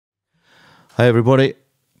Hey everybody,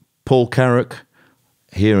 Paul Carrack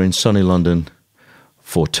here in sunny London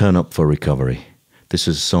for Turn Up for Recovery. This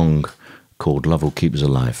is a song called Love Will Keep Us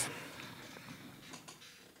Alive.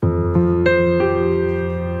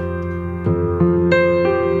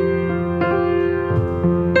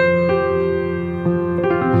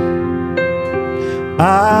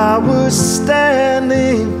 I was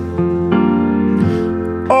standing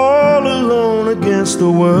all alone against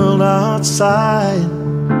the world outside.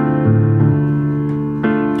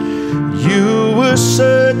 You were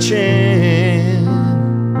searching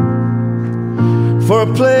for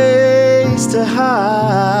a place to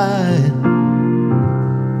hide,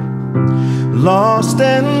 lost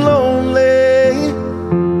and lonely.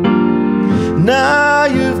 Now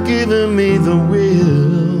you've given me the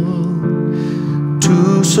will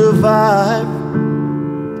to survive.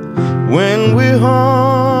 When we're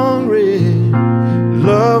hungry,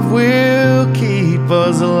 love will keep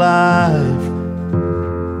us alive.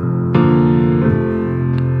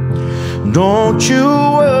 Don't you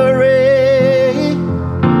worry,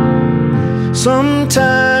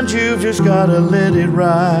 sometimes you've just gotta let it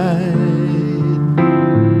ride.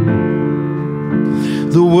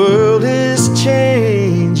 The world is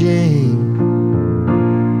changing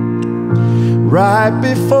right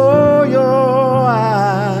before your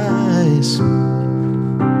eyes.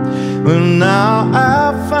 But now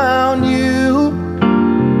I've found you,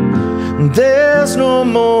 there's no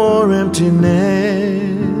more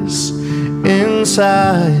emptiness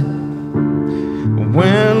inside.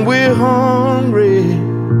 When we're hungry,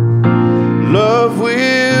 love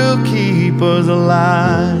will keep us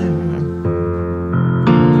alive.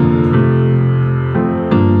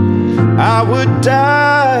 I would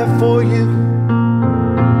die for you,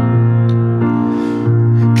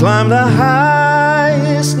 climb the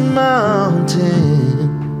highest mountain.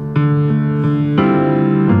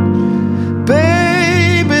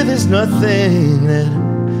 Baby, there's nothing that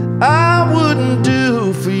I wouldn't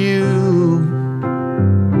do for you,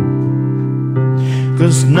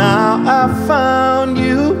 'cause now I found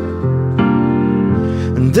you,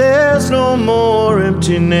 and there's no more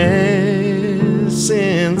emptiness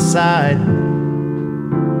inside.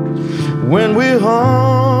 When we're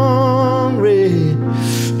hungry,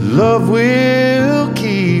 love will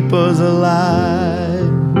keep us alive.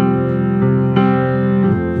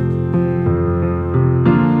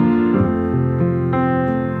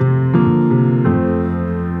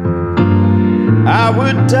 I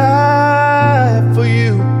would die for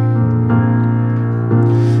you,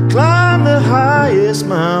 climb the highest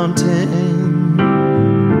mountain.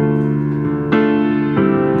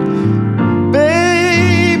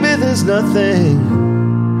 Baby, there's nothing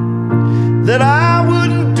that I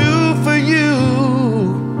wouldn't do for you.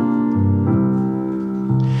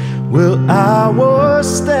 Well, I was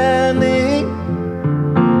standing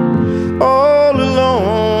all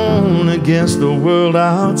alone against the world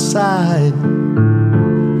outside.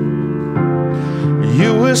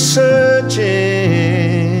 You were searching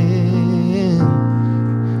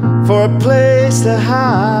for a place to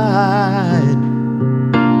hide,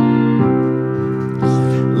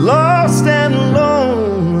 lost and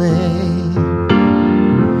lonely.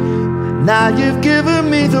 Now you've given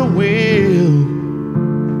me the will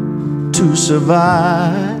to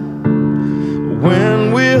survive.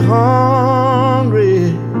 When we're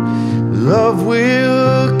hungry, love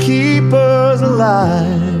will keep us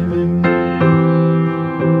alive.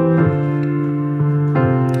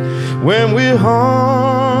 When we're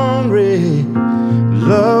hungry,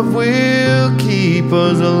 love will keep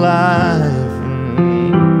us alive.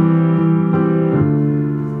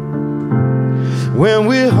 When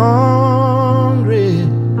we're hungry,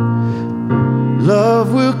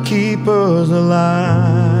 love will keep us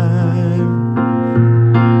alive.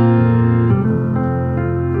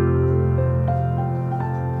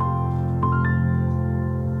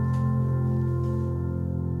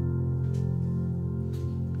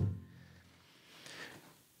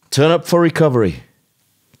 Turn up for recovery.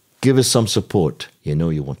 Give us some support. You know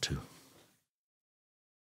you want to.